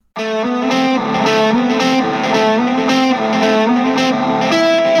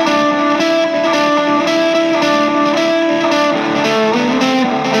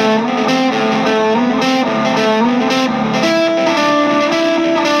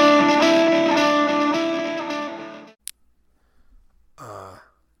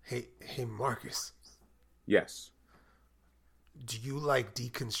Hey, Marcus, Yes. do you like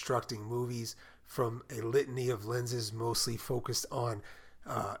deconstructing movies from a litany of lenses mostly focused on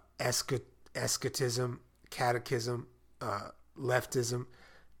uh, eschat- eschatism, catechism, leftism,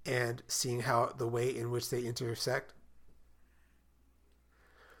 and seeing how the way in which they intersect?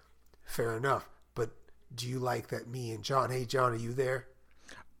 Fair enough. But do you like that me and John, hey, John, are you there?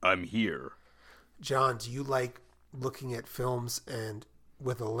 I'm here. John, do you like looking at films and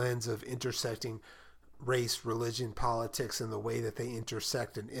with a lens of intersecting race, religion, politics, and the way that they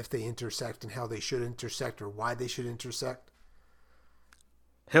intersect, and if they intersect, and how they should intersect, or why they should intersect?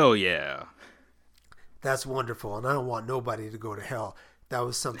 Hell yeah. That's wonderful, and I don't want nobody to go to hell. That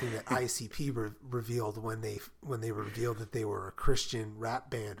was something that ICP revealed when they revealed that they were a Christian rap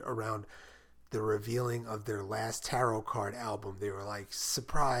band around the revealing of their last tarot card album. They were like,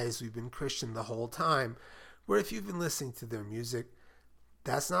 surprise, we've been Christian the whole time. Where if you've been listening to their music,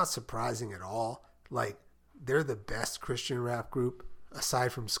 that's not surprising at all. Like, they're the best Christian rap group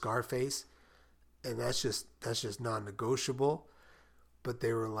aside from Scarface, and that's just non-negotiable. But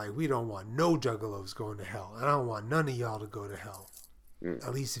they were like, we don't want no juggalos going to hell, and I don't want none of y'all to go to hell.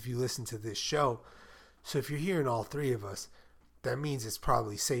 At least if you listen to this show. So if you're hearing all three of us, that means it's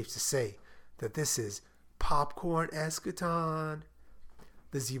probably safe to say that this is Popcorn Eschaton,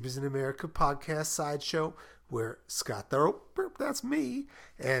 the Zebras in America podcast sideshow, where Scott Thorope, that's me,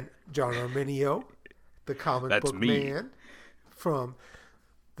 and John Arminio, the comic That's book me. man from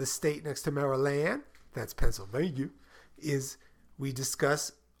the state next to Maryland, that's Pennsylvania, is we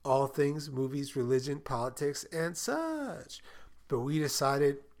discuss all things movies, religion, politics, and such. But we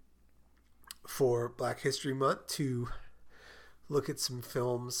decided for Black History Month to look at some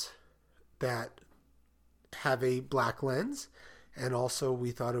films that have a black lens, and also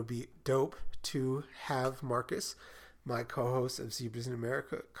we thought it would be dope to have Marcus, my co-host of Zebras in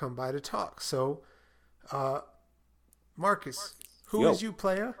America, come by to talk. So, Marcus, who Yo. is you,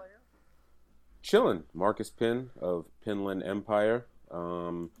 player? Chillin'. Marcus Pinn of Pinland Empire.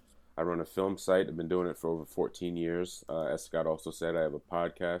 I run a film site. I've been doing it for over 14 years. As Scott also said, I have a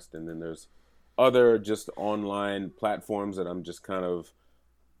podcast, and then there's other just online platforms that I'm just kind of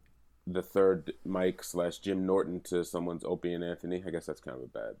the third Mike / Jim Norton to someone's Opie and Anthony. I guess that's kind of a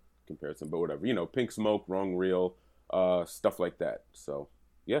bad comparison, but whatever. You know, Pink Smoke, Wrong Reel, stuff like that. So,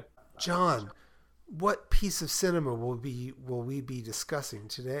 yeah. John, what piece of cinema will we be discussing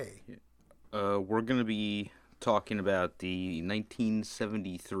today? We're going to be talking about the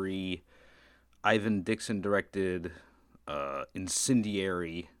 1973 Ivan Dixon directed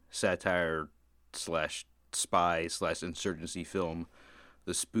incendiary satire / spy / insurgency film,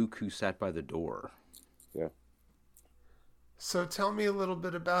 The Spook Who Sat by the Door. Yeah. So tell me a little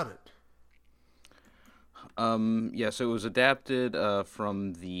bit about it. So it was adapted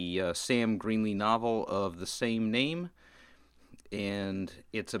from the Sam Greenlee novel of the same name, and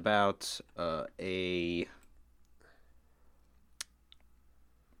it's about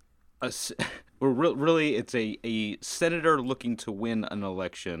really it's a senator looking to win an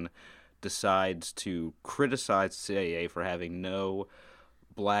election decides to criticize the CIA for having no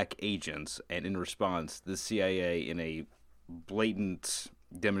black agents, and in response, the CIA, in a blatant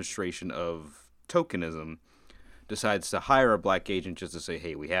demonstration of tokenism, decides to hire a black agent just to say,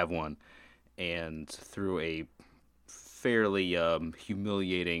 hey, we have one. And through a fairly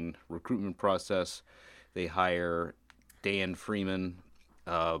humiliating recruitment process, they hire Dan Freeman,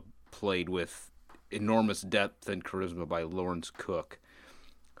 played with enormous depth and charisma by Lawrence Cook,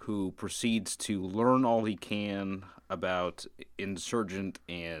 who proceeds to learn all he can about insurgent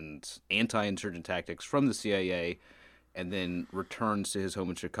and anti-insurgent tactics from the CIA, and then returns to his home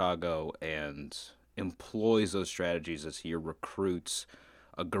in Chicago and employs those strategies as he recruits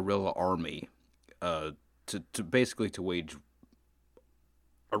a guerrilla army to basically to wage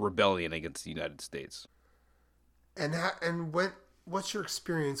a rebellion against the United States. What's your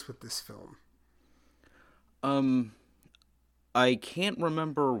experience with this film? I can't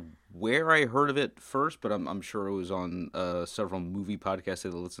remember where I heard of it first, but I'm sure it was on several movie podcasts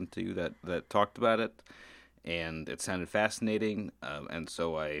that I listened to that talked about it, and it sounded fascinating, and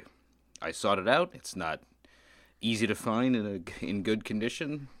so I sought it out. It's not easy to find in good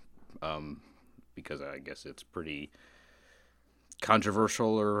condition, because I guess it's pretty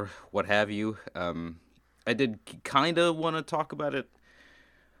controversial or what have you. I did kind of want to talk about it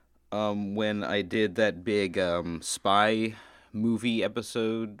when I did that big spy movie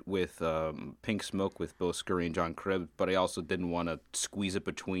episode with Pink Smoke with Bill Scurry and John Cribb, but I also didn't want to squeeze it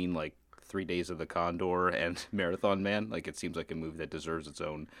between like 3 Days of the Condor and Marathon Man. Like, it seems like a movie that deserves its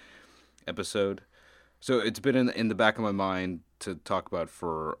own episode. So it's been in the back of my mind to talk about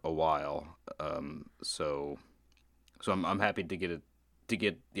for a while. So I'm happy to get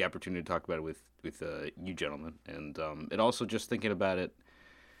the opportunity to talk about it with you gentlemen, and also just thinking about it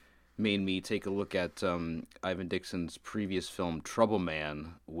made me take a look at Ivan Dixon's previous film Trouble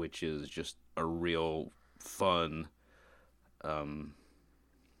Man, which is just a real fun.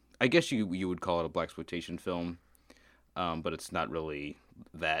 I guess you would call it a blaxploitation film, but it's not really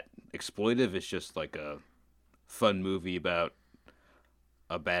that exploitive. It's just like a fun movie about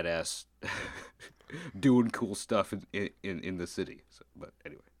a badass doing cool stuff in the city. So, but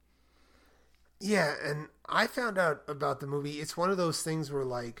anyway. Yeah, and I found out about the movie. It's one of those things where,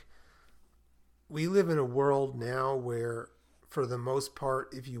 like, we live in a world now where, for the most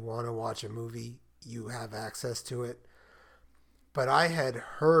part, if you want to watch a movie, you have access to it. But I had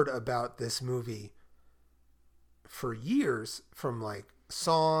heard about this movie for years from, like,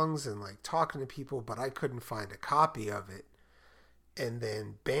 songs and, like, talking to people, but I couldn't find a copy of it. And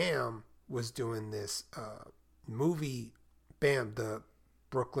then BAM was doing this movie. BAM, the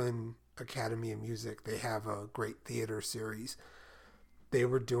Brooklyn Academy of Music, they have a great theater series. They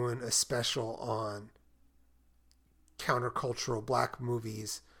were doing a special on countercultural black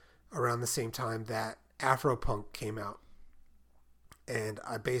movies around the same time that Afropunk came out. And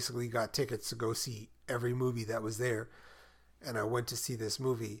I basically got tickets to go see every movie that was there. And I went to see this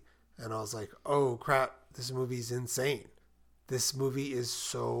movie and I was like, oh crap, this movie's insane. This movie is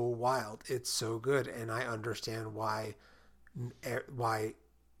so wild. It's so good. And I understand why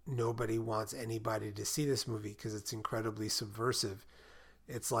nobody wants anybody to see this movie, because it's incredibly subversive.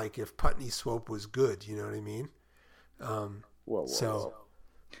 It's like if Putney Swope was good, you know what I mean? Whoa.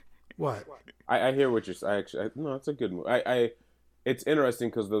 What? I hear what you're saying. No, it's a good movie. It's interesting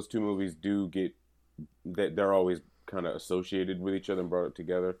because those two movies do get that they're always kind of associated with each other and brought it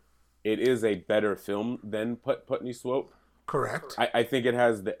together. It is a better film than Putney Swope. Correct. I think it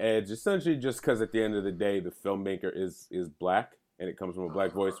has the edge, essentially just because at the end of the day, the filmmaker is black and it comes from a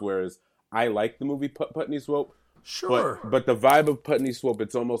black voice, whereas I like the movie Putney Swope. Sure. But the vibe of Putney Swope,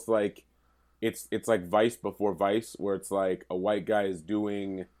 it's almost like it's like Vice before Vice, where it's like a white guy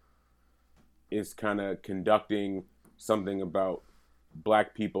is kind of conducting something about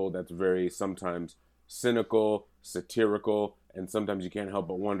black people that's very sometimes cynical, satirical, and sometimes you can't help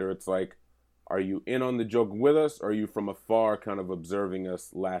but wonder, it's like, are you in on the joke with us, or are you from afar kind of observing us,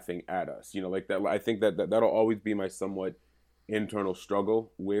 laughing at us? You know, like that. I think that'll always be my somewhat internal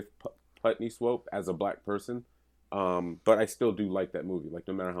struggle with Putney Swope as a black person. But I still do like that movie, like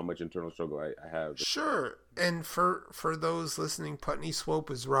no matter how much internal struggle I have. Sure. And for those listening, Putney Swope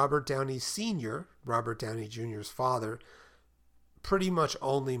is Robert Downey Sr., Robert Downey Jr.'s father. Pretty much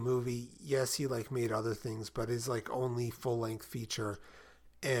only movie. Yes, he like made other things, but his like only full-length feature.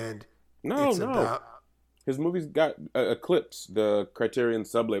 And his movies got Eclipse, the Criterion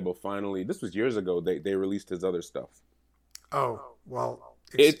sublabel, finally. This was years ago. They released his other stuff. Oh, well,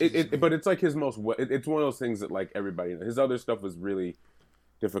 but it's like his most. It's one of those things that like everybody knows. His other stuff was really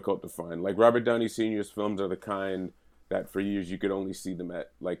difficult to find. Like Robert Downey Sr.'s films are the kind that for years you could only see them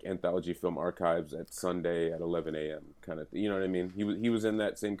at like Anthology Film Archives at Sunday at 11 a.m. kind of. You know what I mean? He was in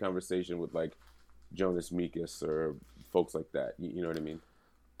that same conversation with like Jonas Mekas or folks like that. You know what I mean?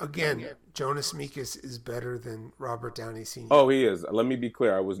 Again, Jonas Mekas is better than Robert Downey Sr. Oh, he is. Let me be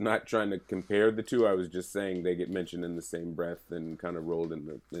clear. I was not trying to compare the two. I was just saying they get mentioned in the same breath and kind of rolled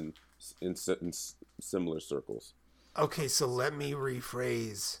in similar circles. Okay, so let me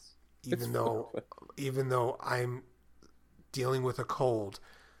rephrase. Even though I'm dealing with a cold,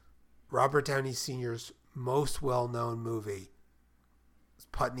 Robert Downey Sr.'s most well-known movie is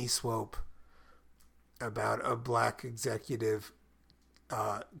Putney Swope, about a black executive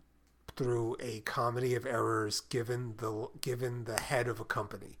through a comedy of errors given the head of a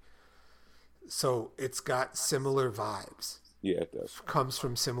company. So it's got similar vibes. Yeah, it does. Comes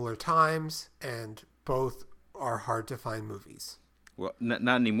from similar times, and both are hard to find movies. Well,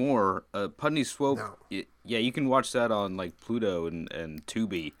 not anymore. Putney Swope. No. Yeah, you can watch that on like Pluto and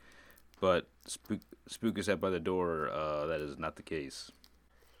Tubi, but Spook is out by the door. That is not the case.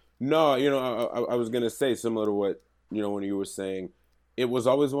 No, I was gonna say similar to what when you were saying. It was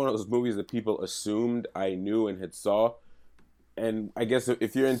always one of those movies that people assumed I knew and had saw. And I guess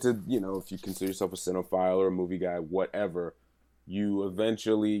if you're into, if you consider yourself a cinephile or a movie guy, whatever, you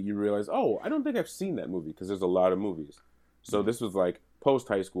realize, oh, I don't think I've seen that movie because there's a lot of movies. So this was like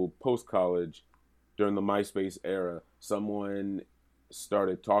post-high school, post-college, during the MySpace era. Someone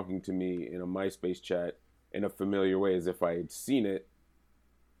started talking to me in a MySpace chat in a familiar way as if I had seen it.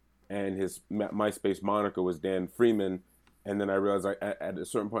 And his MySpace moniker was Dan Freeman. And then I realized, like, at a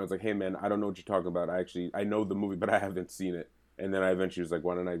certain point, I was like, "Hey, man, I don't know what you're talking about. I know the movie, but I haven't seen it." And then I eventually was like,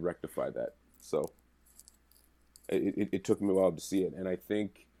 "Why don't I rectify that?" So it took me a while to see it, and I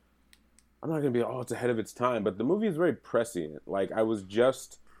think I'm not gonna be, oh, it's ahead of its time, but the movie is very prescient. Like, I was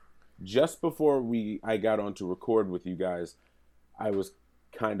just before I got on to record with you guys, I was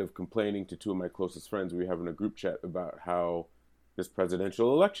kind of complaining to two of my closest friends. We were having a group chat about how this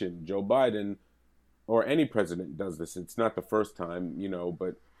presidential election, Joe Biden, or any president does this. It's not the first time,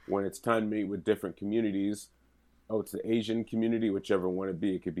 but when it's time to meet with different communities, oh, it's the Asian community, whichever one it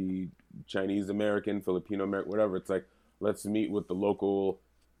be. It could be Chinese American, Filipino American, whatever. It's like, let's meet with the local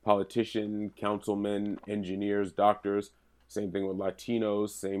politician, councilmen, engineers, doctors. Same thing with Latinos.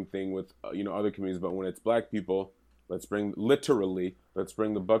 Same thing with other communities. But when it's black people, let's bring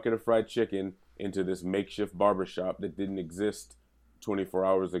the bucket of fried chicken into this makeshift barbershop that didn't exist 24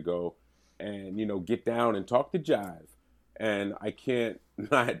 hours ago, and get down and talk to jive. And I can't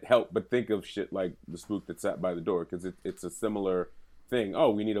not help but think of shit like the spook that sat by the door, because it's a similar thing. Oh,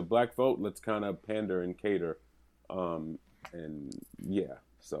 we need a black vote. Let's kind of pander and cater. And yeah,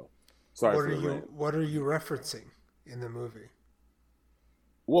 so sorry for the rant. What are you referencing in the movie?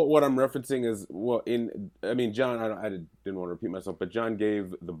 What I'm referencing is, John, I didn't want to repeat myself, but John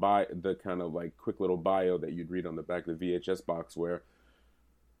gave the kind of like quick little bio that you'd read on the back of the VHS box, where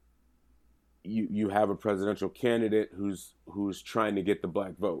you have a presidential candidate who's trying to get the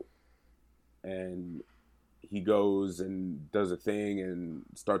black vote, and he goes and does a thing and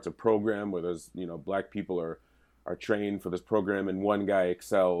starts a program where there's black people are trained for this program, and one guy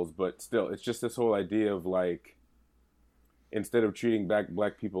excels, but still it's just this whole idea of, like, instead of treating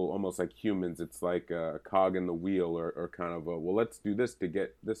black people almost like humans, it's like a cog in the wheel, or kind of well, let's do this to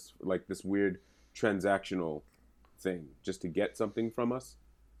get this, like, this weird transactional thing just to get something from us.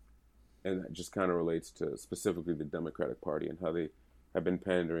 And that just kind of relates to specifically the Democratic Party and how they have been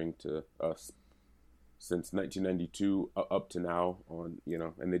pandering to us since 1992 up to now,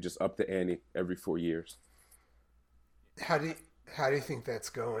 and they just up the ante every 4 years. How do you think that's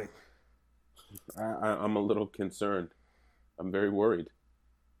going? I'm a little concerned. I'm very worried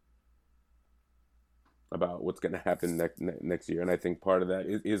about what's going to happen next year, and I think part of that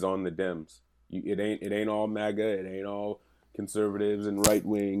is on the Dems. It ain't all MAGA. It ain't all conservatives and right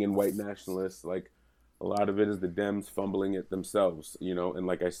wing and white nationalists. Like, a lot of it is the Dems fumbling it themselves, and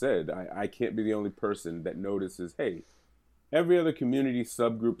like I said, I can't be the only person that notices, hey, every other community,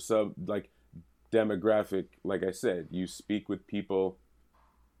 subgroup, demographic, like I said, you speak with people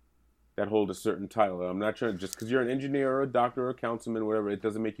that hold a certain title. I'm not trying to, just because you're an engineer or a doctor or a councilman, whatever, it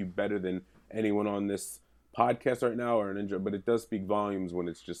doesn't make you better than anyone on this podcast right now, or an engineer, but it does speak volumes when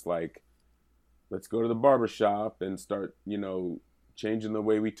it's just like, let's go to the barbershop and start, changing the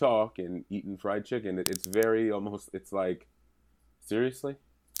way we talk and eating fried chicken. It's very it's like, seriously?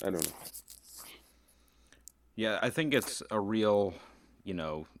 I don't know. Yeah, I think it's a real,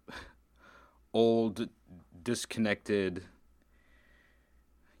 old, disconnected,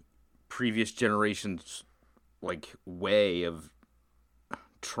 previous generations, like, way of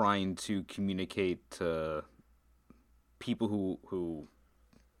trying to communicate to people who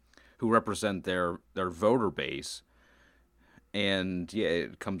represent their voter base, and yeah,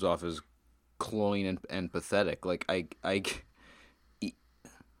 it comes off as cloying and pathetic. Like,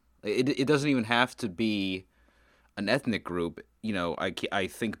 it doesn't even have to be an ethnic group. I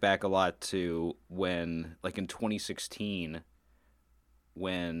think back a lot to when, like, in 2016,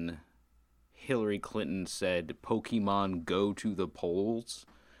 when Hillary Clinton said, "Pokemon go to the polls,"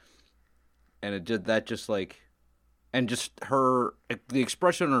 and it did that, just like. And just the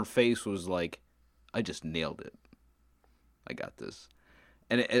expression on her face was like, I just nailed it. I got this.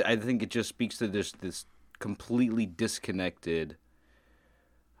 And I think it just speaks to this completely disconnected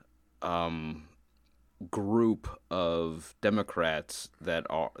group of Democrats that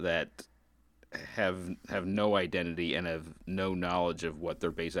have no identity and have no knowledge of what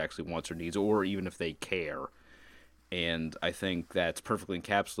their base actually wants or needs, or even if they care. And I think that's perfectly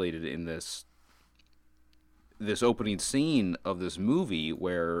encapsulated in this opening scene of this movie,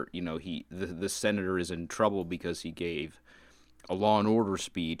 where the senator is in trouble because he gave a Law and Order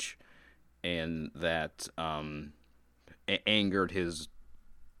speech, and that angered his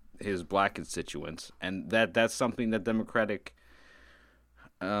black constituents, and that's something that Democratic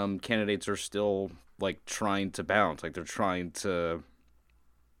candidates are still, like, trying to balance. Like, they're trying to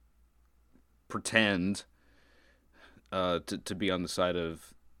pretend to be on the side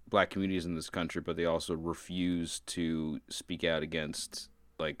of black communities in this country, but they also refuse to speak out against,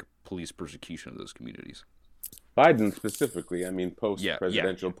 like, police persecution of those communities. Biden specifically,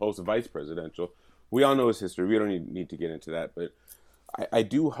 post-presidential, yeah. post-vice presidential, we all know his history. We don't need to get into that, but I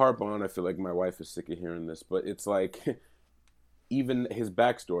do harp on. I feel like my wife is sick of hearing this, but it's like even his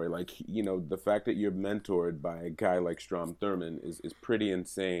backstory, like, you know, the fact that you're mentored by a guy like Strom Thurmond is pretty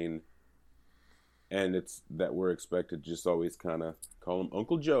insane. And it's that we're expected to just always kind of call him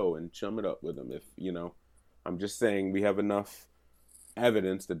Uncle Joe and chum it up with him. If, you know, I'm just saying we have enough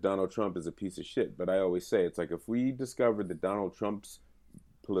evidence that Donald Trump is a piece of shit. But I always say, it's like if we discovered that Donald Trump's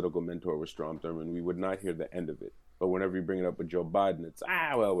political mentor was Strom Thurmond, we would not hear the end of it. But whenever you bring it up with Joe Biden, it's,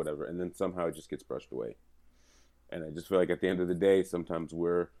 well, whatever. And then somehow it just gets brushed away. And I just feel like at the end of the day, sometimes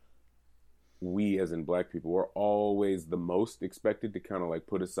we as in black people, we're always the most expected to kind of like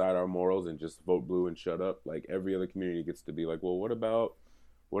put aside our morals and just vote blue and shut up. Like every other community gets to be like, well, what about?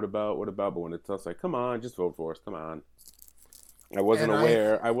 But when it's us, like, come on, just vote for us. Come on. I wasn't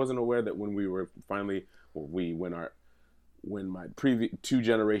aware that when we were finally, when my previous 2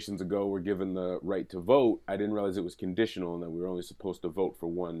 generations ago were given the right to vote, I didn't realize it was conditional and that we were only supposed to vote for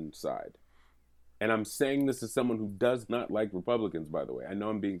one side. And I'm saying this as someone who does not like Republicans, by the way. I know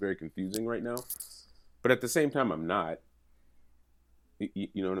I'm being very confusing right now, but at the same time, I'm not. You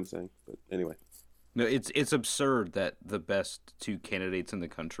know what I'm saying? But anyway. No, it's absurd that the best 2 candidates in the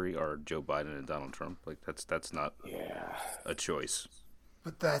country are Joe Biden and Donald Trump. Like that's not a choice.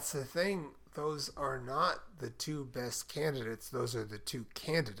 But that's the thing. Those are not the 2 best candidates. Those are the 2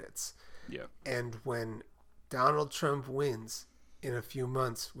 candidates. Yeah. And when Donald Trump wins in a few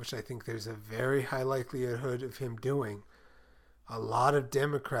months, which I think there's a very high likelihood of him doing, a lot of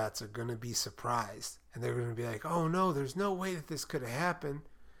Democrats are going to be surprised. And they're going to be like, oh no, there's no way that this could have happened.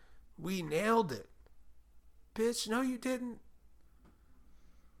 We nailed it. Bitch, no you didn't.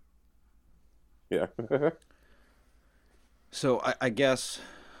 Yeah. So I guess,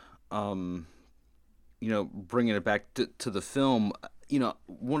 bringing it back to the film,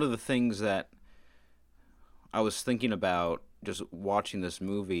 one of the things that I was thinking about just watching this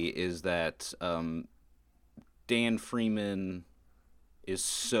movie is that Dan Freeman is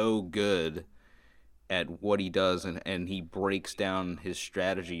so good at what he does, and he breaks down his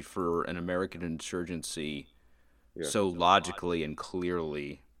strategy for an American insurgency so logically and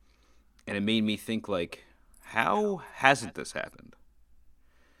clearly. And it made me think, like, how hasn't this happened?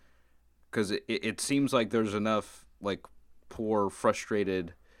 Because it seems like there's enough, like, poor,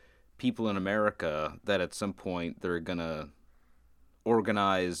 frustrated people in America that at some point they're going to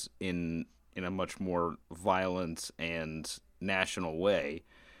organize in a much more violent and national way.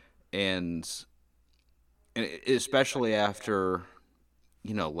 And especially after,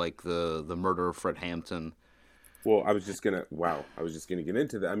 like the murder of Fred Hampton. Well, I was just gonna get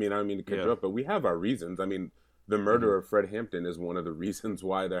into that. I mean, I don't mean to cut you up, but we have our reasons. I mean, the murder of Fred Hampton is one of the reasons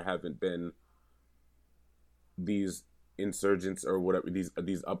why there haven't been these insurgents or whatever, these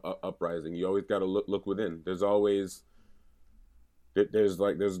uprising. You always got to look within. There's always there's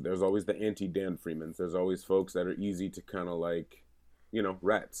always the anti-Dan Freemans. There's always folks that are easy to kind of like,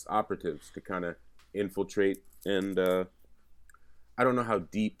 rats, operatives to kind of infiltrate. And I don't know how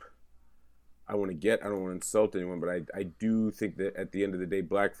deep I want to get. I don't want to insult anyone, but I do think that at the end of the day,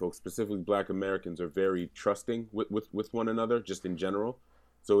 black folks, specifically black Americans, are very trusting with one another, just in general.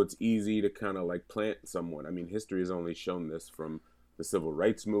 So it's easy to kind of like plant someone. I mean, history has only shown this, from the civil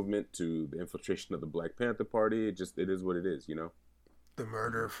rights movement to the infiltration of the Black Panther Party. It is what it is, The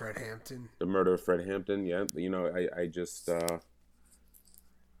murder of Fred Hampton. Yeah. I just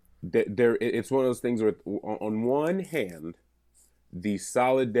it's one of those things where, on one hand, the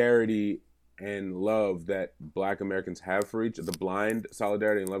solidarity and love that black Americans have for the blind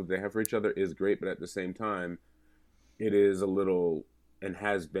solidarity and love they have for each other is great, but at the same time, it is a little, and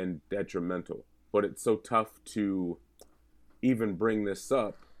has been, detrimental. But it's so tough to even bring this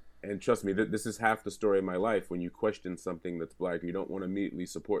up. And trust me, this is half the story of my life. When you question something that's black, or you don't want to immediately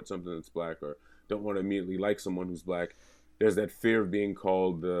support something that's black, or don't want to immediately like someone who's black, there's that fear of being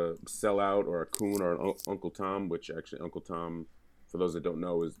called the sellout or a coon or an Uncle Tom, which actually Uncle Tom, for those that don't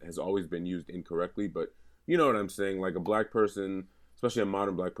know, has always been used incorrectly. But you know what I'm saying? Like, a black person, especially a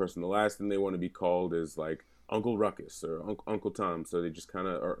modern black person, the last thing they want to be called is like Uncle Ruckus or Uncle Tom. So they just kind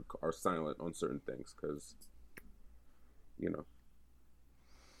of are silent on certain things because,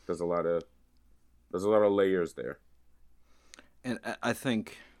 there's a lot of layers there. And I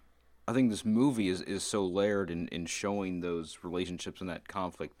think this movie is so layered in showing those relationships and that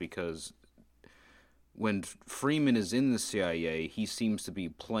conflict, because when Freeman is in the CIA, he seems to be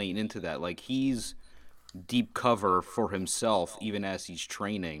playing into that. Like, he's deep cover for himself even as he's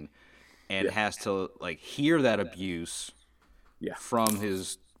training, and has to like hear that abuse from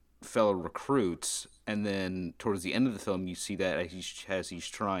his fellow recruits. And then towards the end of the film, you see that as he's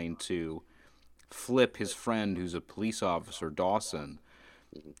trying to Flip, his friend, who's a police officer, Dawson,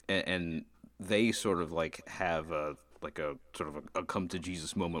 and they sort of like have a sort of a come to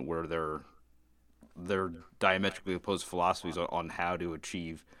Jesus moment where their diametrically opposed philosophies on how to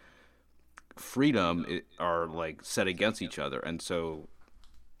achieve freedom are like set against each other, and so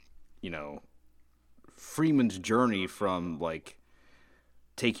Freeman's journey from like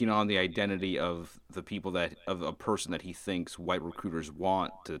taking on the identity of the people of a person that he thinks white recruiters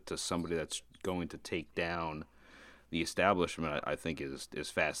want to somebody that's going to take down the establishment, I think is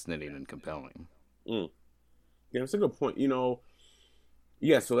fascinating and compelling. Yeah, that's a good point.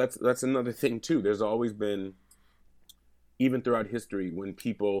 Yeah, so that's another thing too. There's always been, even throughout history, when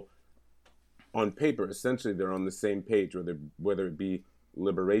people on paper, essentially they're on the same page, whether it be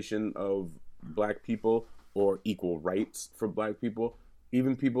liberation of black people or equal rights for black people,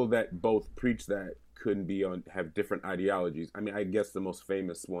 even people that both preach that have different ideologies. I mean, I guess the most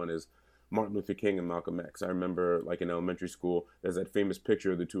famous one is Martin Luther King and Malcolm X. I remember, like, in elementary school, there's that famous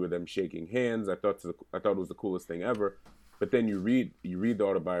picture of the two of them shaking hands. I thought it was the coolest thing ever. But then you read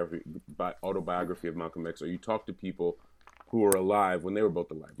the autobiography of Malcolm X, or you talk to people who were alive when they were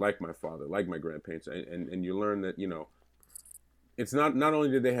both alive, like my father, like my grandparents, and you learn that, it's not only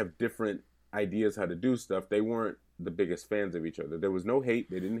did they have different ideas how to do stuff, they weren't the biggest fans of each other. There was no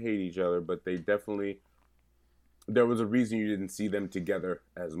hate. They didn't hate each other, but there was a reason you didn't see them together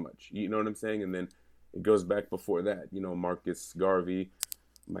as much. You know what I'm saying? And then it goes back before that. Marcus Garvey,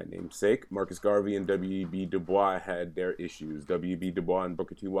 my namesake, Marcus Garvey and W.E.B. Du Bois had their issues. W.E.B. Du Bois and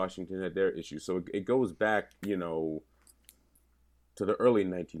Booker T. Washington had their issues. So it goes back, to the early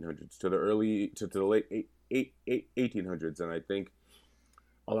 1900s, to the late 1800s. And I think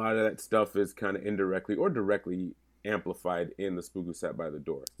a lot of that stuff is kind of indirectly or directly amplified in The Spook Who Sat by the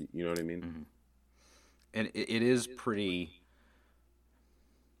Door. You know what I mean? Mm-hmm. And it is pretty,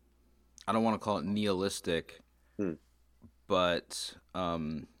 I don't want to call it nihilistic, but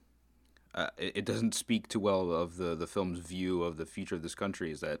it doesn't speak too well of the film's view of the future of this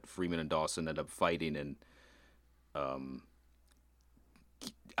country, is that Freeman and Dawson end up fighting and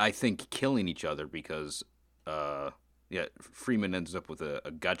I think killing each other because Freeman ends up with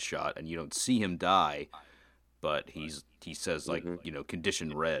a gut shot and you don't see him die, but he says like,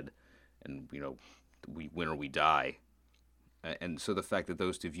 condition red, and we win or we die. And so the fact that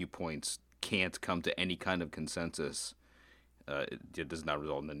those two viewpoints can't come to any kind of consensus, it does not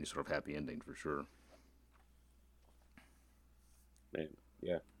result in any sort of happy ending, for sure. Man,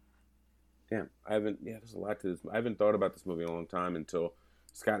 yeah. Damn, there's a lot to this. I haven't thought about this movie in a long time until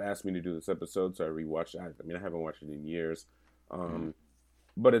Scott asked me to do this episode, so I rewatched it. I haven't watched it in years.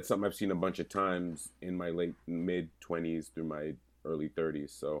 But it's something I've seen a bunch of times in my mid-20s through my early 30s,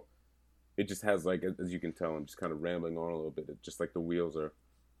 so it just has, like, as you can tell, I'm just kind of rambling on a little bit. It's just like the wheels are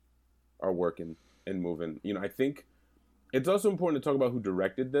working and moving. I think it's also important to talk about who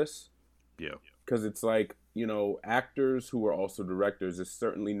directed this. Yeah. Because it's like, actors who are also directors is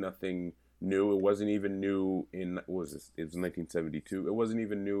certainly nothing new. It wasn't even new in, it was 1972. It wasn't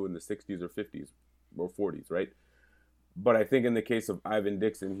even new in the 60s or 50s or 40s, right? But I think in the case of Ivan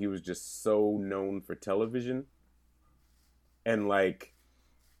Dixon, he was just so known for television. And, like,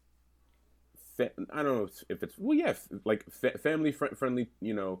 I don't know if it's, like family friendly,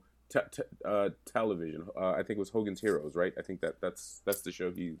 television. I think it was Hogan's Heroes, right? I think that's the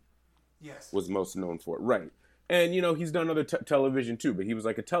show he was most known for, right? And he's done other television too, but he was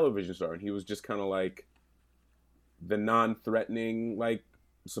like a television star, and he was just kind of like the non-threatening, like,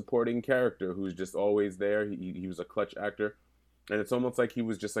 supporting character who's just always there. He was a clutch actor, and it's almost like he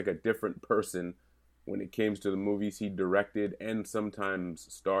was just like a different person when it came to the movies he directed and sometimes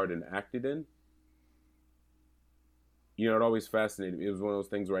starred and acted in. It always fascinated me. It was one of those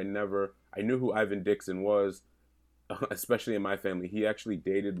things where I knew who Ivan Dixon was, especially in my family. He actually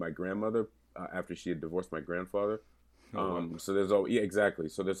dated my grandmother after she had divorced my grandfather. So there's always, exactly.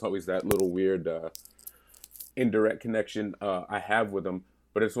 So there's always that little weird indirect connection I have with him.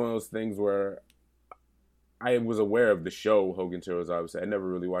 But it's one of those things where I was aware of the show Hogan's Heroes, obviously. I never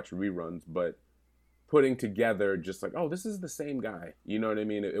really watched reruns, but putting together just like, oh, this is the same guy. You know what I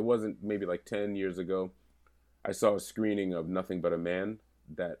mean? It wasn't maybe like 10 years ago. I saw a screening of Nothing But a Man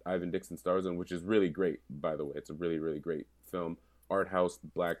that Ivan Dixon stars in, which is really great, by the way. It's a really, really great film. Art house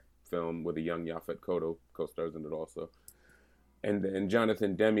black film with a young Yaphet Kotto co-stars in it also. And then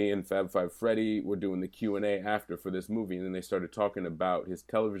Jonathan Demme and Fab Five Freddy were doing the Q&A after for this movie, and then they started talking about his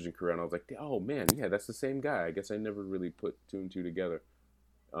television career, and I was like, oh man, yeah, that's the same guy. I guess I never really put two and two together.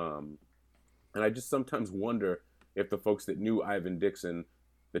 And I just sometimes wonder if the folks that knew Ivan Dixon,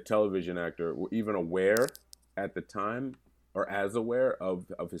 the television actor, were even aware at the time or as aware of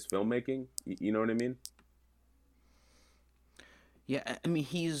his filmmaking. You know what I mean? Yeah, I mean,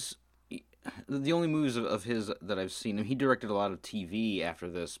 he's the only movies of his that I've seen. He directed a lot of TV after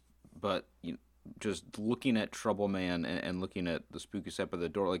this, but just looking at Trouble Man and looking at The Spooky Step of the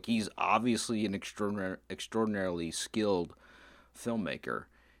Door, like he's obviously an extraordinarily skilled filmmaker,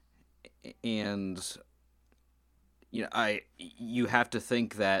 and you have to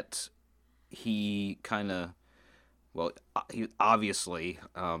think that he kind of, well, he obviously,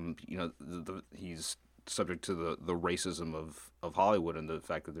 he's subject to the racism of Hollywood and the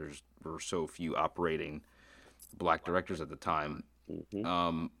fact that there were so few operating black directors at the time.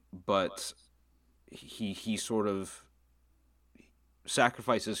 Mm-hmm. But he sort of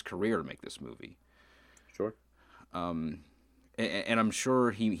sacrificed his career to make this movie. Sure. And I'm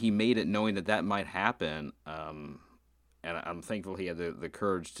sure he made it knowing that might happen. And I'm thankful he had the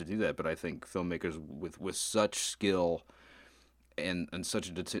courage to do that. But I think filmmakers with such skill and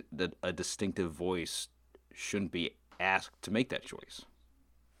such a distinctive voice shouldn't be asked to make that choice.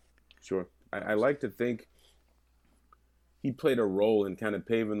 Sure. I like to think he played a role in kind of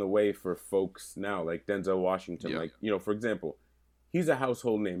paving the way for folks now, like Denzel Washington. Yeah. Like, for example, he's a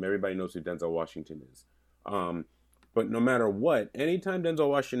household name. Everybody knows who Denzel Washington is. But no matter what, anytime Denzel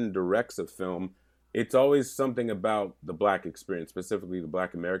Washington directs a film, it's always something about the black experience, specifically the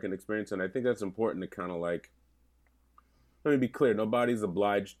black American experience. And I think that's important to kind of like, let me be clear, nobody's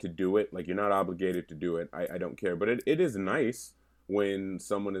obliged to do it. Like, you're not obligated to do it. I don't care. But it is nice when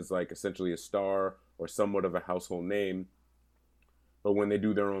someone is like essentially a star or somewhat of a household name. But when they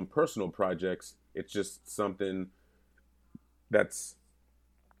do their own personal projects, it's just something that's,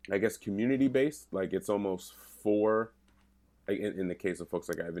 I guess, community-based. Like, it's almost for, in the case of folks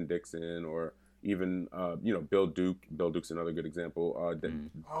like Ivan Dixon or even, Bill Duke. Bill Duke's another good example.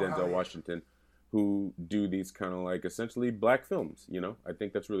 Denzel Washington, who do these kind of like essentially black films. I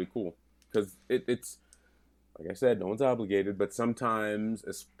think that's really cool because it's, like I said, no one's obligated, but sometimes,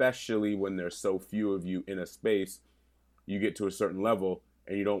 especially when there's so few of you in a space, you get to a certain level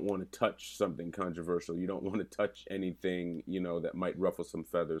and you don't want to touch something controversial. You don't want to touch anything, that might ruffle some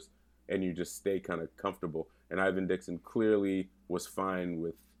feathers, and you just stay kind of comfortable. And Ivan Dixon clearly was fine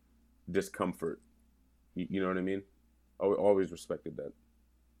with discomfort. You know what I mean? Always respected that.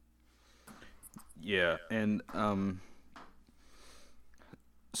 Yeah, and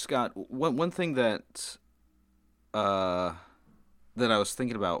Scott, one thing that I was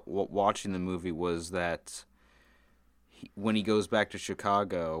thinking about watching the movie was that when he goes back to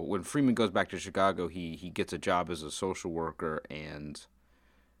Chicago, when Freeman goes back to Chicago, he gets a job as a social worker, and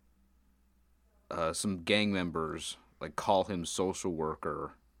some gang members like call him social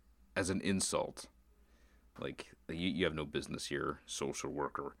worker as an insult. Like, you have no business here, social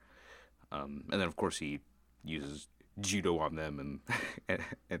worker. And then of course he uses judo on them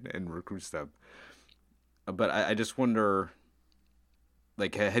and recruits them. But I just wonder,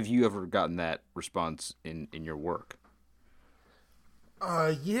 like, have you ever gotten that response in your work?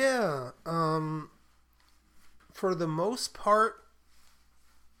 Yeah. For the most part,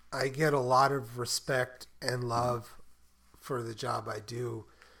 I get a lot of respect and love for the job I do.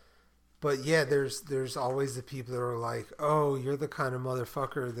 But yeah, there's always the people that are like, "Oh, you're the kind of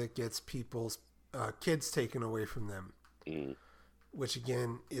motherfucker that gets people's kids taken away from them," which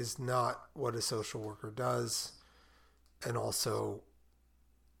again is not what a social worker does. And also,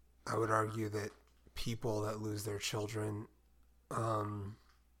 I would argue that people that lose their children, no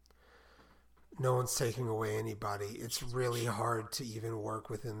one's taking away anybody. It's really hard to even work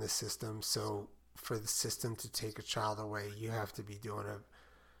within the system. So for the system to take a child away, you have to be doing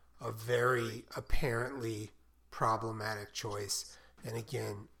a very apparently problematic choice. And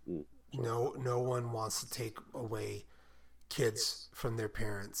again, no one wants to take away kids from their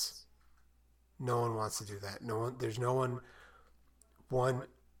parents. No one wants to do that. There's no one,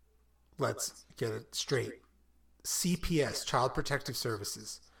 let's get it straight. CPS, Child Protective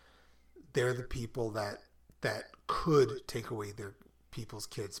Services, they're the people that could take away their people's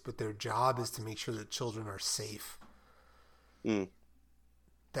kids, but their job is to make sure that children are safe.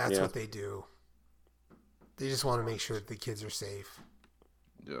 That's what they do. They just want to make sure that the kids are safe.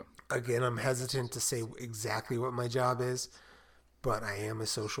 Yeah. Again, I'm hesitant to say exactly what my job is, but I am a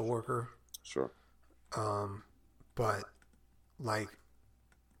social worker. Sure. But, like,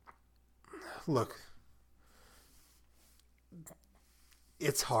 look,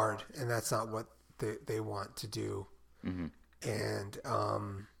 it's hard, and that's not what they want to do. Mm-hmm.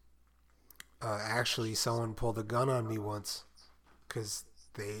 And actually, someone pulled a gun on me once because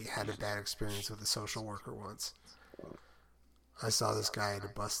they had a bad experience with a social worker once. I saw this guy at a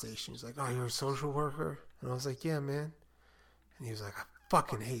bus station. He's like, "Oh, you're a social worker?" And I was like, "Yeah, man." And he was like, I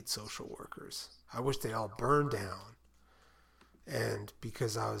fucking hate social workers. I wish they all burned down. And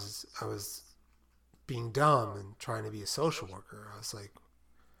because I was being dumb and trying to be a social worker, I was like,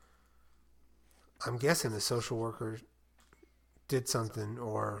 I'm guessing the social worker did something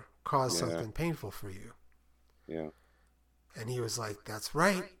or caused something painful for you. Yeah. And he was like, that's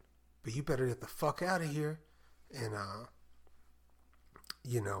right, but you better get the fuck out of here. And,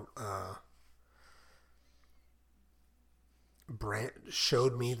 Brant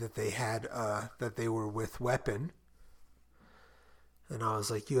showed me that they had, that they were with weapon. And I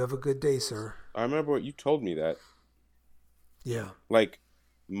was like, you have a good day, sir. I remember you told me that. Yeah. Like,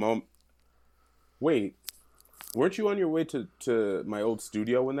 wait, weren't you on your way to my old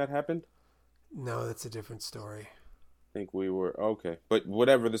studio when that happened? No, that's a different story. I think we were, okay. But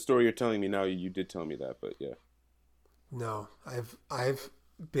whatever, the story you're telling me now, you did tell me that, but yeah. No, I've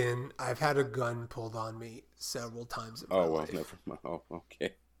had a gun pulled on me several times in my life. Never mind. Oh,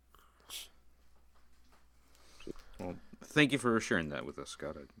 okay. Well, thank you for sharing that with us,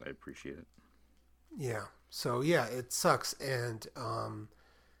 Scott. I appreciate it. Yeah. So yeah, it sucks, and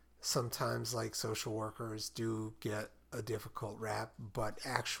sometimes like social workers do get a difficult rap, but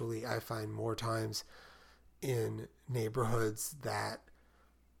actually I find more times in neighborhoods that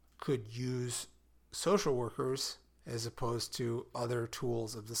could use social workers as opposed to other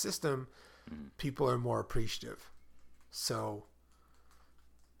tools of the system, people are more appreciative. So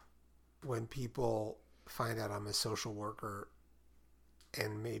when people find out I'm a social worker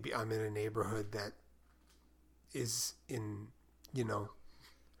and maybe I'm in a neighborhood that is in,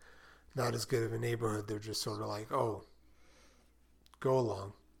 not as good of a neighborhood, they're just sort of like, oh, go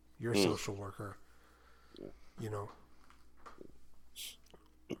along. You're a social worker.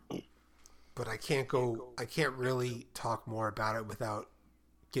 But I can't really talk more about it without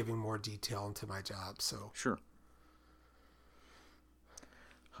giving more detail into my job. So sure.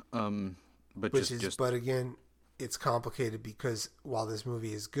 But but again, it's complicated because while this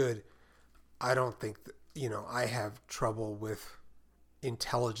movie is good, I don't think that, I have trouble with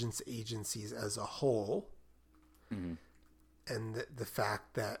intelligence agencies as a whole. Mm-hmm. And the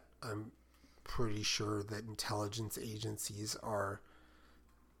fact that I'm pretty sure that intelligence agencies are,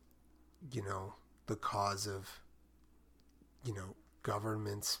 the cause of,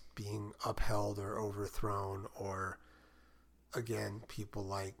 governments being upheld or overthrown, or again, people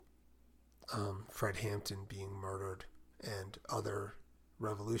like Fred Hampton being murdered and other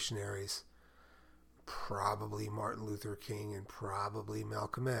revolutionaries, probably Martin Luther King and probably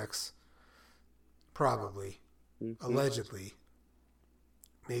Malcolm X, allegedly,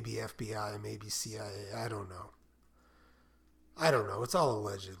 maybe FBI, maybe CIA, I don't know. It's all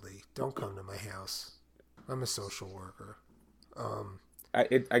allegedly. Don't come to my house. I'm a social worker.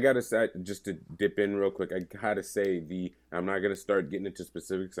 I gotta say, just to dip in real quick, I gotta say I'm not gonna start getting into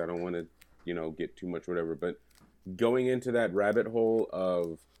specifics. I don't want to, get too much whatever. But going into that rabbit hole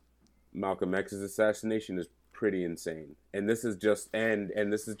of Malcolm X's assassination is pretty insane. And this is just and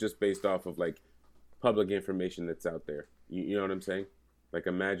this is just based off of like public information that's out there. You know what I'm saying? Like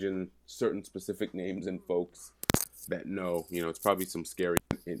imagine certain specific names and folks that know, it's probably some scary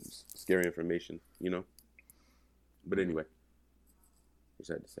information, But anyway, just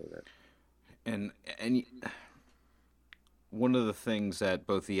had to say that. And one of the things that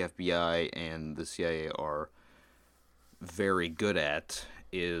both the FBI and the CIA are very good at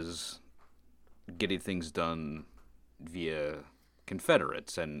is getting things done via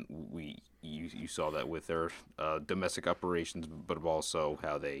Confederates, and you saw that with their domestic operations, but also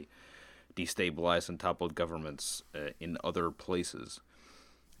how they destabilized and toppled governments in other places.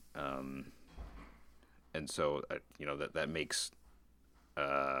 And so, that makes,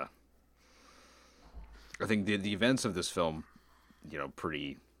 I think the events of this film,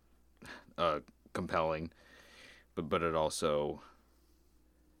 pretty compelling, but it also,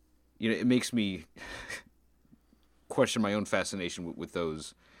 it makes me question my own fascination with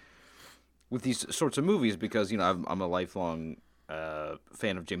these sorts of movies because, I'm a lifelong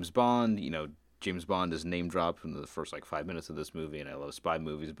fan of James Bond. James Bond is name dropped in the first 5 minutes of this movie, and I love spy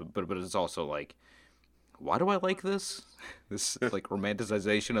movies. But it's also like, why do I like this? This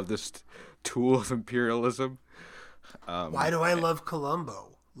romanticization of this tool of imperialism. Why do I love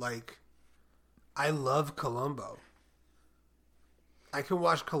Columbo? I love Columbo. I can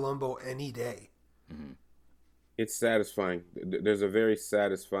watch Columbo any day. Mm-hmm. It's satisfying. There's a very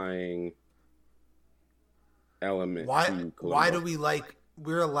satisfying element to Columbo. Why do we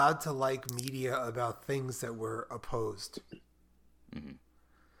we're allowed to like media about things that we're opposed?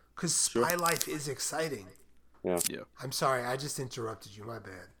 Because spy life is exciting. Yeah. I'm sorry, I just interrupted you. My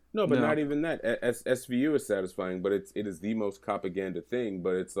bad. No, but No. not even that. SVU is satisfying, but it is the most propaganda thing.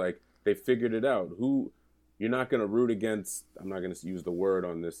 But it's like they figured it out. Who you're not going to root against. I'm not going to use the word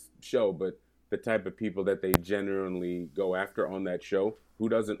on this show, but the type of people that they genuinely go after on that show. Who's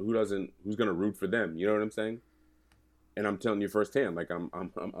going to root for them? You know what I'm saying? And I'm telling you firsthand. Like I'm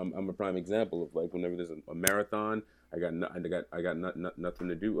a prime example of like whenever there's a marathon, I got nothing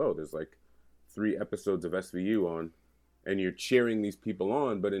to do. Oh, there's like 3 episodes of SVU on. And you're cheering these people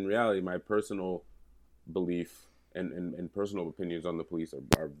on, but in reality, my personal belief and personal opinions on the police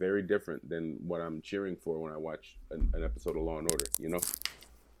are very different than what I'm cheering for when I watch an episode of Law and Order, you know?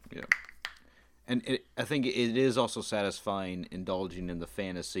 Yeah. And I think it is also satisfying indulging in the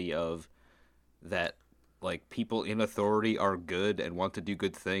fantasy of that, like, people in authority are good and want to do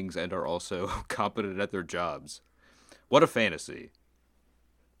good things and are also competent at their jobs. What a fantasy.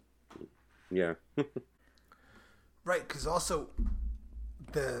 Yeah. Right, because also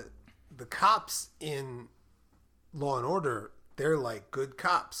the cops in Law and Order, they're like good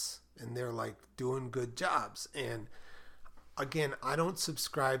cops and they're like doing good jobs. And again, I don't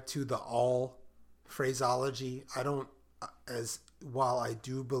subscribe to the all phraseology. I don't, as while I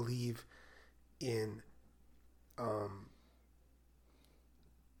do believe in, I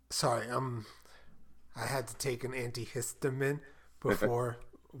had to take an antihistamine before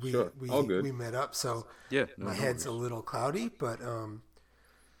we met up, so yeah, my head's a little cloudy, but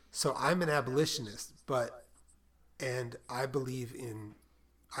so I'm an abolitionist, and I don't believe in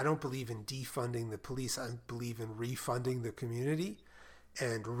defunding the police. I believe in refunding the community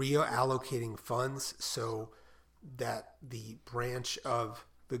and reallocating funds so that the branch of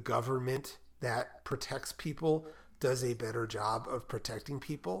the government that protects people does a better job of protecting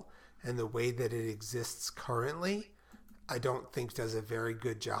people. And the way that it exists currently, I don't think does a very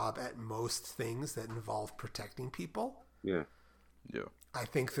good job at most things that involve protecting people. Yeah. Yeah. I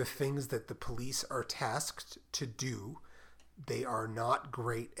think the things that the police are tasked to do, they are not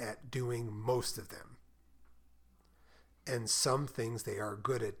great at doing most of them. And some things they are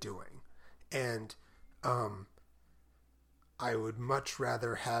good at doing. And I would much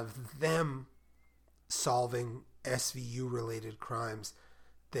rather have them solving SVU related crimes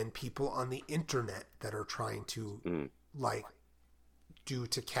than people on the internet that are trying to like do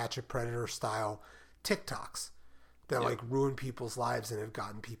To Catch a Predator style TikToks that like ruin people's lives and have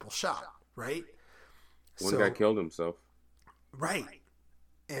gotten people shot, right? One guy killed himself. Right.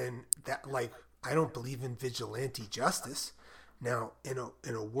 And that, like, I don't believe in vigilante justice. Now, in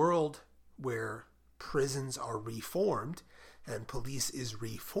a world where prisons are reformed and police is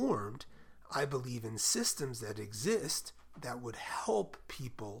reformed, I believe in systems that exist that would help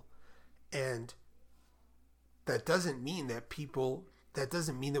people, and that doesn't mean that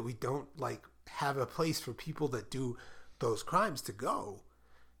we don't like have a place for people that do those crimes to go.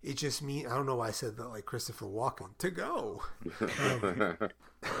 It just means, I don't know why I said that like Christopher Walken, to go.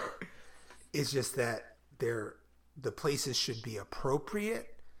 It's just that the places should be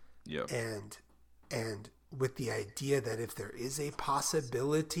appropriate. Yeah. And with the idea that if there is a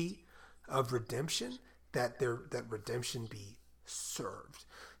possibility of redemption, that redemption be served.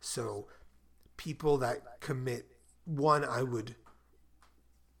 So people that commit one, I would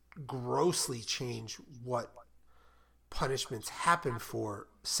grossly change what punishments happen for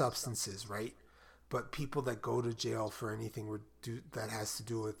substances, right? But people that go to jail for anything that has to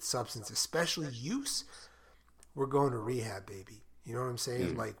do with substance, especially use, we're going to rehab, baby. You know what I'm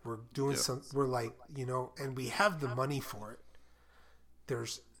saying? Like we're doing we're like, you know, and we have the money for it.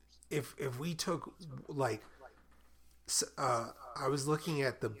 If we took like, I was looking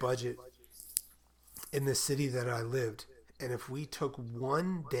at the budget in the city that I lived, and if we took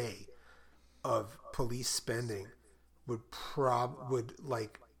one day of police spending, would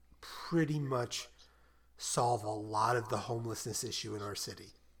pretty much solve a lot of the homelessness issue in our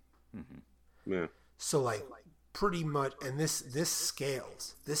city. Mm-hmm. Yeah. So like pretty much, and this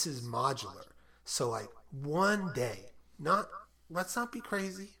scales. This is modular. So like one day, let's not be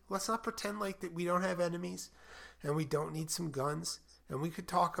crazy. Let's not pretend like that we don't have enemies and we don't need some guns, and we could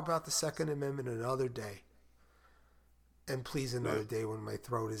talk about the Second Amendment another day. And please, another day when my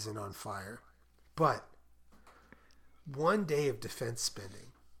throat isn't on fire. But one day of defense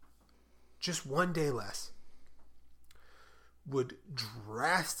spending, just one day less, would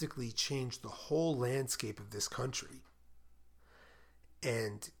drastically change the whole landscape of this country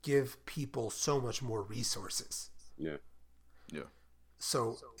and give people so much more resources. Yeah. Yeah.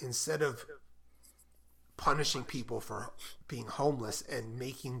 So instead of punishing people for being homeless and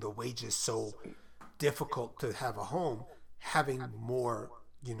making the wages so difficult to have a home, having more,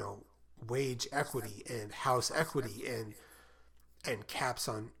 wage equity and house equity and caps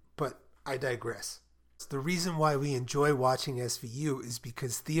on but I digress. The reason why we enjoy watching SVU is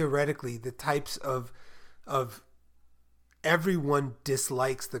because theoretically the types of everyone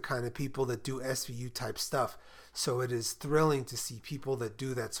dislikes the kind of people that do SVU type stuff. So it is thrilling to see people that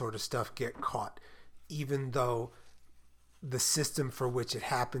do that sort of stuff get caught, even though the system for which it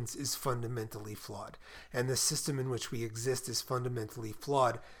happens is fundamentally flawed. And the system in which we exist is fundamentally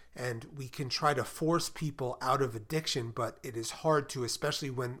flawed. And we can try to force people out of addiction, but it is hard to, especially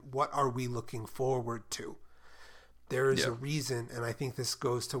when what are we looking forward to? There is a reason, and I think this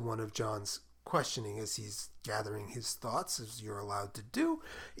goes to one of John's questioning as he's gathering his thoughts, as you're allowed to do,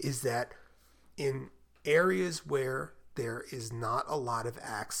 is that in areas where there is not a lot of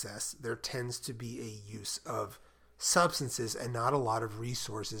access, there tends to be a use of substances and not a lot of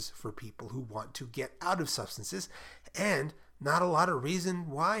resources for people who want to get out of substances, and not a lot of reason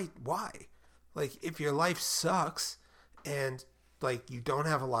why. Like, if your life sucks and like you don't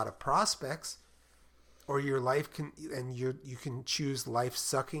have a lot of prospects, or your life can, and you can choose life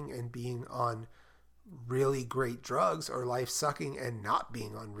sucking and being on really great drugs, or life sucking and not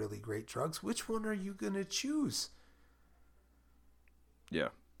being on really great drugs, which one are you going to choose? Yeah.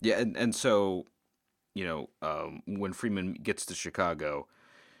 And so, when Freeman gets to Chicago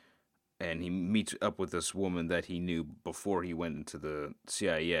and he meets up with this woman that he knew before he went into the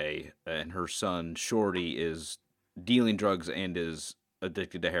CIA, and her son Shorty is dealing drugs and is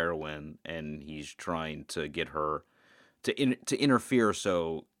addicted to heroin, and he's trying to get her to interfere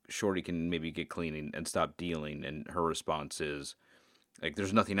so Shorty can maybe get clean and stop dealing, and her response is like,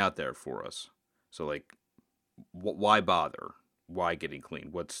 there's nothing out there for us, so like, why bother? Why getting clean?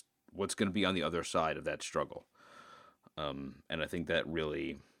 What's going to be on the other side of that struggle? And I think that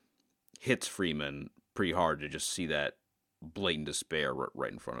really hits Freeman pretty hard to just see that blatant despair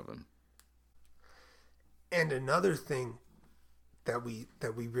right in front of him. And another thing that we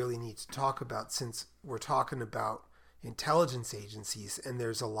really need to talk about, since we're talking about intelligence agencies, and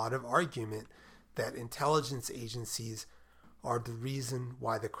there's a lot of argument that intelligence agencies are the reason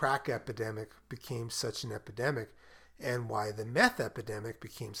why the crack epidemic became such an epidemic, and why the meth epidemic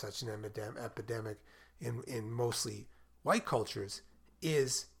became such an epidemic in mostly white cultures,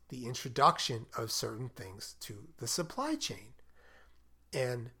 is the introduction of certain things to the supply chain.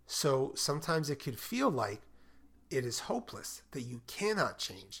 And so sometimes it could feel like it is hopeless, that you cannot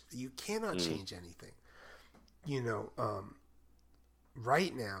change, that you cannot change anything.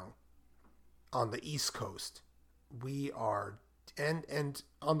 Right now on the East Coast, we are, and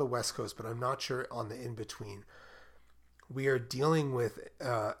on the West Coast, but I'm not sure on the in-between, we are dealing with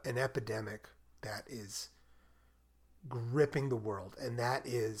an epidemic that is gripping the world, and that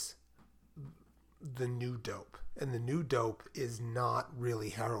is the new dope. And the new dope is not really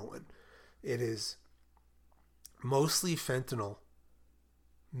heroin. It is mostly fentanyl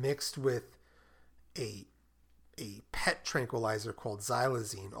mixed with a pet tranquilizer called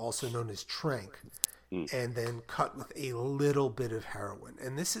xylazine, also known as tranq, and then cut with a little bit of heroin.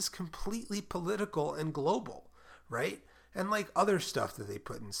 And this is completely political and global, right? And like other stuff that they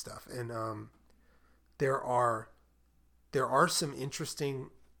put in stuff. And there are some interesting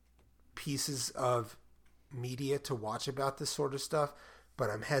pieces of media to watch about this sort of stuff, but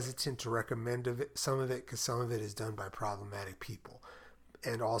I'm hesitant to recommend some of it because some of it is done by problematic people.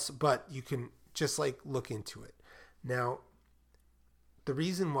 And also, but you can just like look into it. Now, the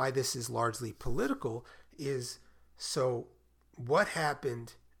reason why this is largely political is, so what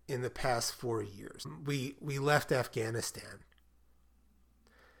happened in the past 4 years? We left Afghanistan.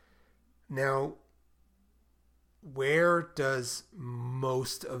 Now, where does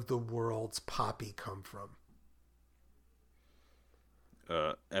most of the world's poppy come from?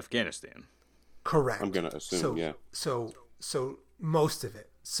 Afghanistan. Correct. I'm going to assume, yeah. So most of it.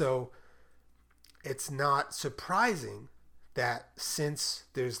 So it's not surprising that since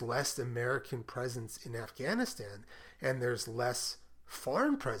there's less American presence in Afghanistan and there's less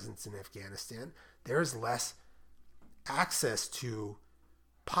foreign presence in Afghanistan, there's less access to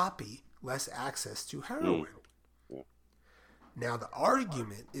poppy, less access to heroin. Yeah. Now, the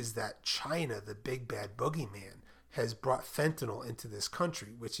argument is that China, the big bad boogeyman, has brought fentanyl into this country,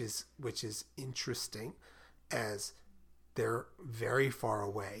 which is interesting, as they're very far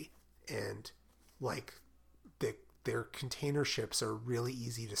away, and like their container ships are really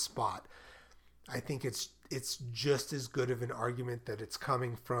easy to spot. I think it's just as good of an argument that it's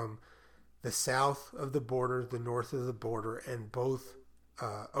coming from the south of the border, the north of the border, and both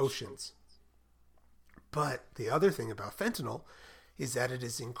oceans. But the other thing about fentanyl is that it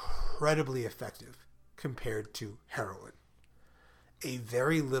is incredibly effective compared to heroin. A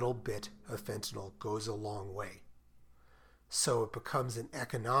very little bit of fentanyl goes a long way. So it becomes an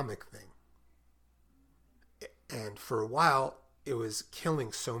economic thing. And for a while, it was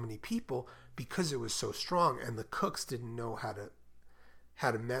killing so many people because it was so strong, and the cooks didn't know how to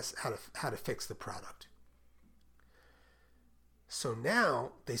fix the product. So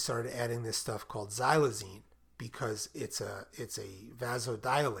now they started adding this stuff called xylazine because it's a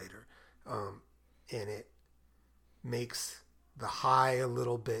vasodilator, and it makes the high a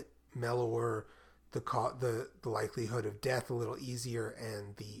little bit mellower, the likelihood of death a little easier,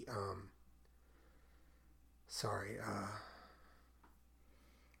 and the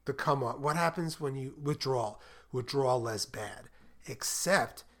come on. What happens when you withdraw less bad,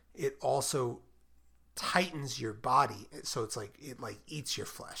 except it also tightens your body, so it's like it like eats your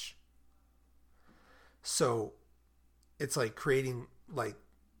flesh. So it's like creating like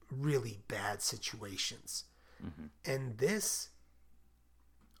really bad situations. Mm-hmm. And this,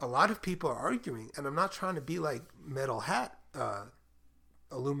 a lot of people are arguing, and I'm not trying to be like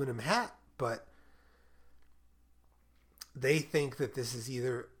aluminum hat, but they think that this is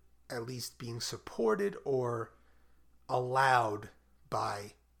either at least being supported or allowed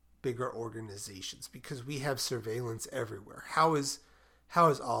by bigger organizations, because we have surveillance everywhere. How is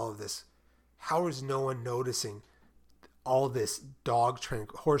all of this? How is no one noticing all this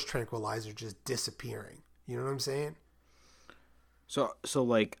horse tranquilizer just disappearing? You know what I'm saying? So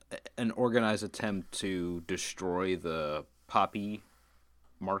like an organized attempt to destroy the poppy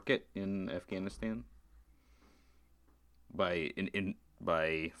market in Afghanistan by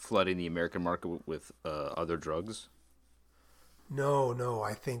flooding the American market with other drugs. No.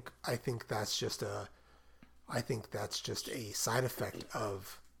 I think that's just a side effect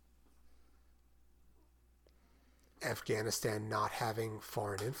of Afghanistan not having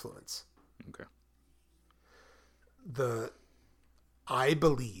foreign influence. Okay. I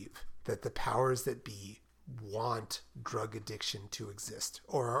believe that the powers that be want drug addiction to exist,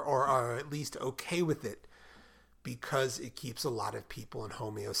 or are at least okay with it, because it keeps a lot of people in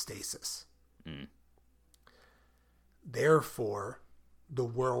homeostasis. Mm. Therefore, the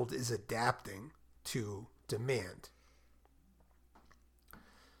world is adapting to demand.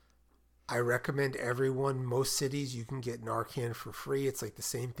 I recommend everyone, most cities, you can get Narcan for free. It's like the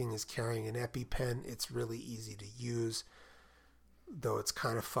same thing as carrying an EpiPen. It's really easy to use, though it's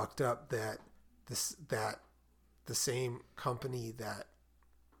kind of fucked up that the same company that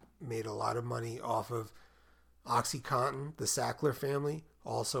made a lot of money off of OxyContin, the Sackler family,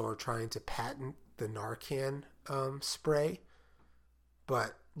 also are trying to patent the Narcan spray.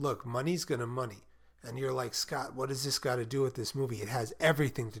 But look, money's gonna money. And you're like, Scott, what does this got to do with this movie? It has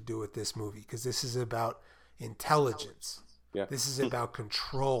everything to do with this movie, because this is about intelligence. Yeah. This is about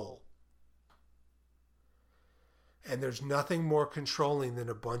control. And there's nothing more controlling than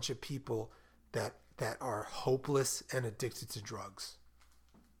a bunch of people that are hopeless and addicted to drugs.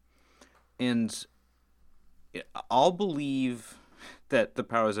 And I'll believe that the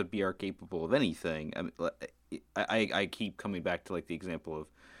powers that be are capable of anything. I mean, I keep coming back to like the example of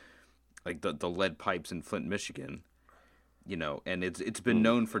like the lead pipes in Flint, Michigan, you know, and it's been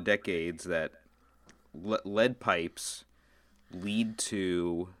known for decades that lead pipes lead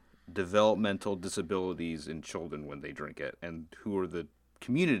to developmental disabilities in children when they drink it. And who are the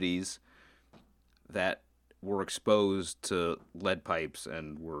communities that were exposed to lead pipes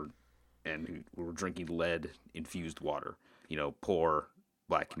and were drinking lead infused water? You know, poor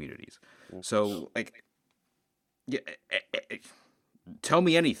black communities. So like, yeah. Tell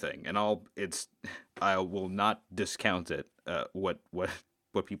me anything, and I will not discount it. What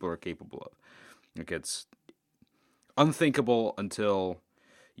people are capable of. Like, it's unthinkable until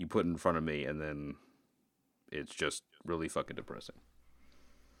you put it in front of me, and then it's just really fucking depressing.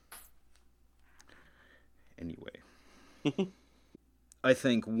 Anyway, I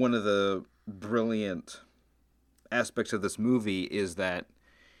think one of the brilliant aspects of this movie is that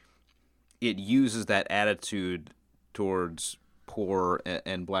it uses that attitude towards poor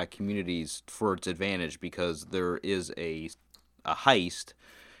and black communities for its advantage, because there is a heist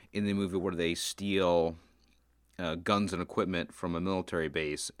in the movie where they steal guns and equipment from a military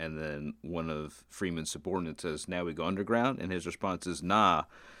base, and then one of Freeman's subordinates says, "Now we go underground," and his response is, "Nah,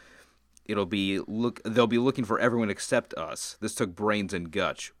 they'll be looking for everyone except us. This took brains and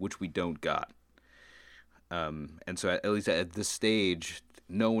guts, which we don't got." And so at least at this stage,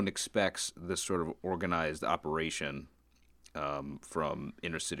 no one expects this sort of organized operation from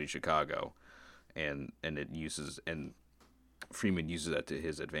inner city Chicago, and Freeman uses that to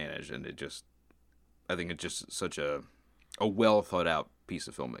his advantage, and I think it's just such a well thought out piece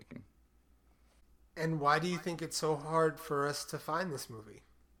of filmmaking. And why do you think it's so hard for us to find this movie?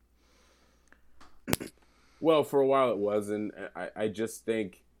 Well, for a while it was, and I just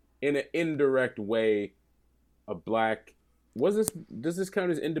think in an indirect way, a black was this does this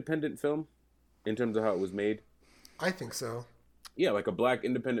count as independent film in terms of how it was made? I think so. Yeah, like a black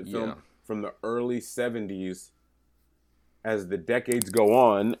independent film Yeah. from the early 70s as the decades go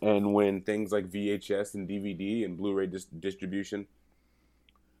on, and when things like VHS and DVD and Blu-ray distribution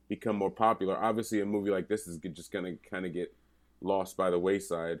become more popular, obviously a movie like this is just going to kind of get lost by the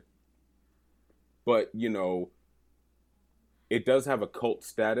wayside. But, it does have a cult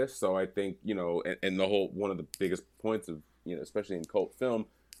status, so I think, and the whole, one of the biggest points of, especially in cult film,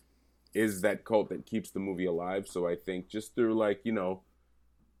 is that cult that keeps the movie alive. So I think just through, like,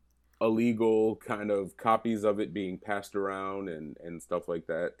 illegal kind of copies of it being passed around and stuff like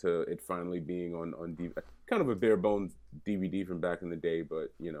that, to it finally being on DVD, kind of a bare bones DVD from back in the day,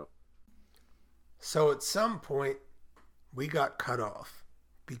 but So at some point we got cut off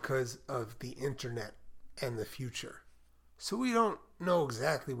because of the internet and the future. So we don't know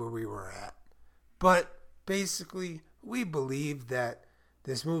exactly where we were at. But basically we believe that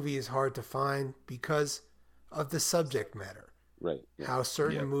this movie is hard to find because of the subject matter. Right. Yeah. How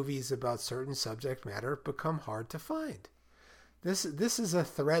certain movies about certain subject matter become hard to find. This is a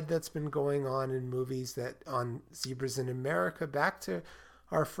thread that's been going on in movies that on Zebras in America, back to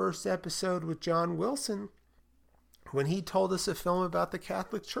our first episode with John Wilson, when he told us a film about the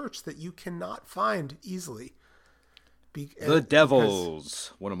Catholic Church that you cannot find easily. The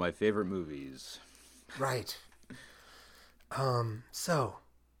Devils, one of my favorite movies. Right. So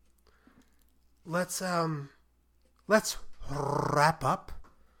let's wrap up.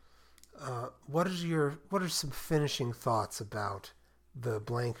 What are some finishing thoughts about The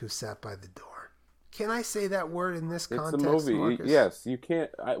Blank Who Sat by the Door? Can I say that word in this context, It's a movie. Marcus? Yes, you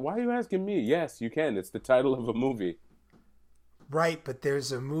can't. Why are you asking me? Yes, you can. It's the title of a movie. Right, but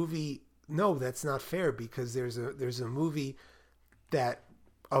there's a movie. No, that's not fair, because there's a movie that,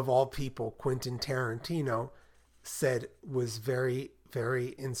 of all people, Quentin Tarantino said was very,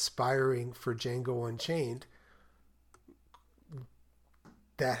 very inspiring for Django Unchained.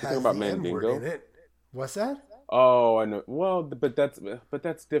 That has about the N word Mandingo? in it. What's that? Oh, I know. Well, but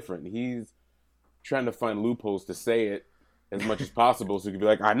that's different. He's trying to find loopholes to say it as much as possible, so he could be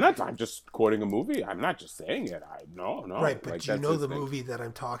like, I'm just quoting a movie. I'm not just saying it. No. Right, but like, do you that's know his the thing. movie that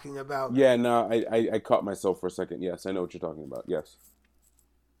I'm talking about? Yeah, no, I caught myself for a second. Yes, I know what you're talking about. Yes.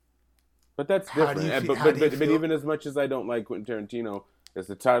 But that's How do different. you feel- how do you But feel- even as much as I don't like Quentin Tarantino, it's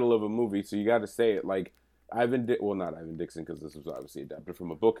the title of a movie, so you got to say it. Like not Ivan Dixon, because this was obviously adapted from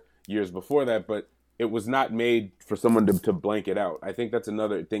a book years before that, but it was not made for someone to blank it out. I think that's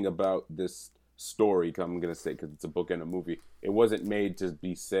another thing about this story, I'm going to say, because it's a book and a movie. It wasn't made to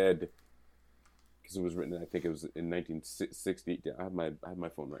be said, because it was written, I think it was in 1960. Yeah, I have my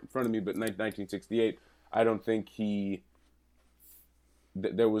phone right in front of me, but 1968. I don't think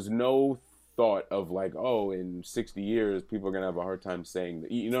there was no thought of like, oh, in 60 years, people are going to have a hard time saying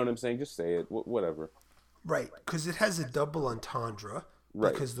that. You know what I'm saying? Just say it, whatever. Right, because it has a double entendre.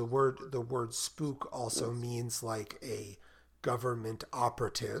 Right. Because the word spook also means like a government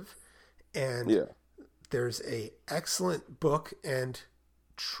operative, and there's a excellent book and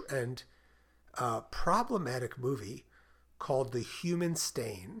problematic movie called The Human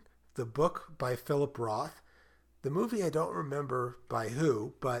Stain. The book by Philip Roth. The movie I don't remember by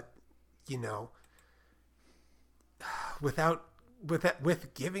who, but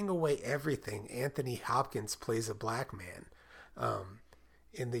with giving away everything, Anthony Hopkins plays a black man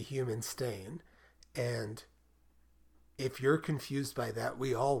in The Human Stain, and if you're confused by that,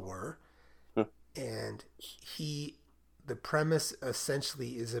 we all were. And the premise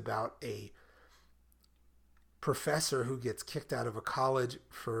essentially is about a professor who gets kicked out of a college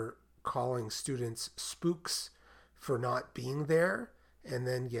for calling students spooks for not being there, and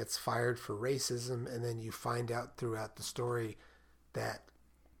then gets fired for racism. And then you find out throughout the story that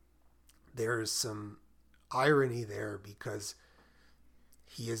there's some irony there, because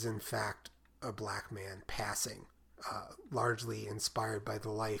he is in fact a black man passing, largely inspired by the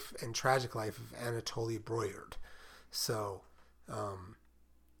life and tragic life of Anatoly Broyard. So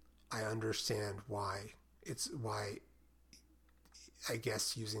I understand why I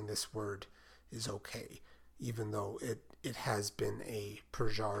guess using this word is okay, even though it has been a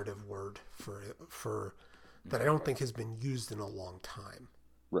pejorative word for that I don't think has been used in a long time.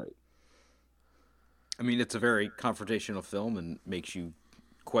 Right. I mean, it's a very confrontational film and makes you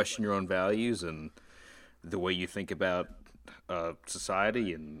question your own values and the way you think about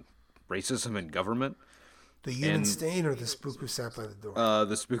society and racism and government. The Human Stain or The Spook Who Sat by the Door?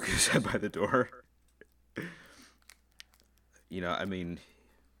 The Spook Who Sat by the Door. I mean,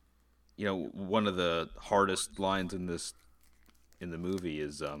 one of the hardest lines in the movie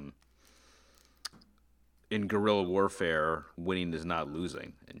is in guerrilla warfare, winning is not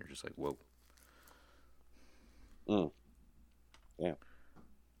losing, and you're just like, whoa. Yeah.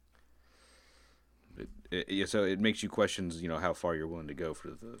 So it makes you question, how far you're willing to go for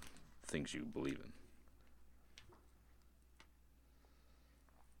the things you believe in.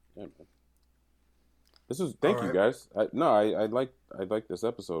 Yeah, man. Thank you guys. I like this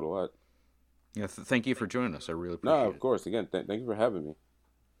episode a lot. Yeah, thank you for joining us. I really appreciate it. No, of course. Again, thank you for having me.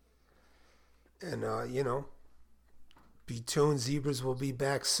 And be tuned. Zebras will be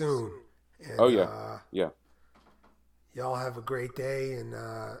back soon. And, oh yeah, yeah. Y'all have a great day, and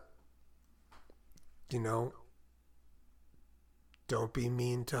don't be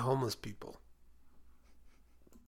mean to homeless people.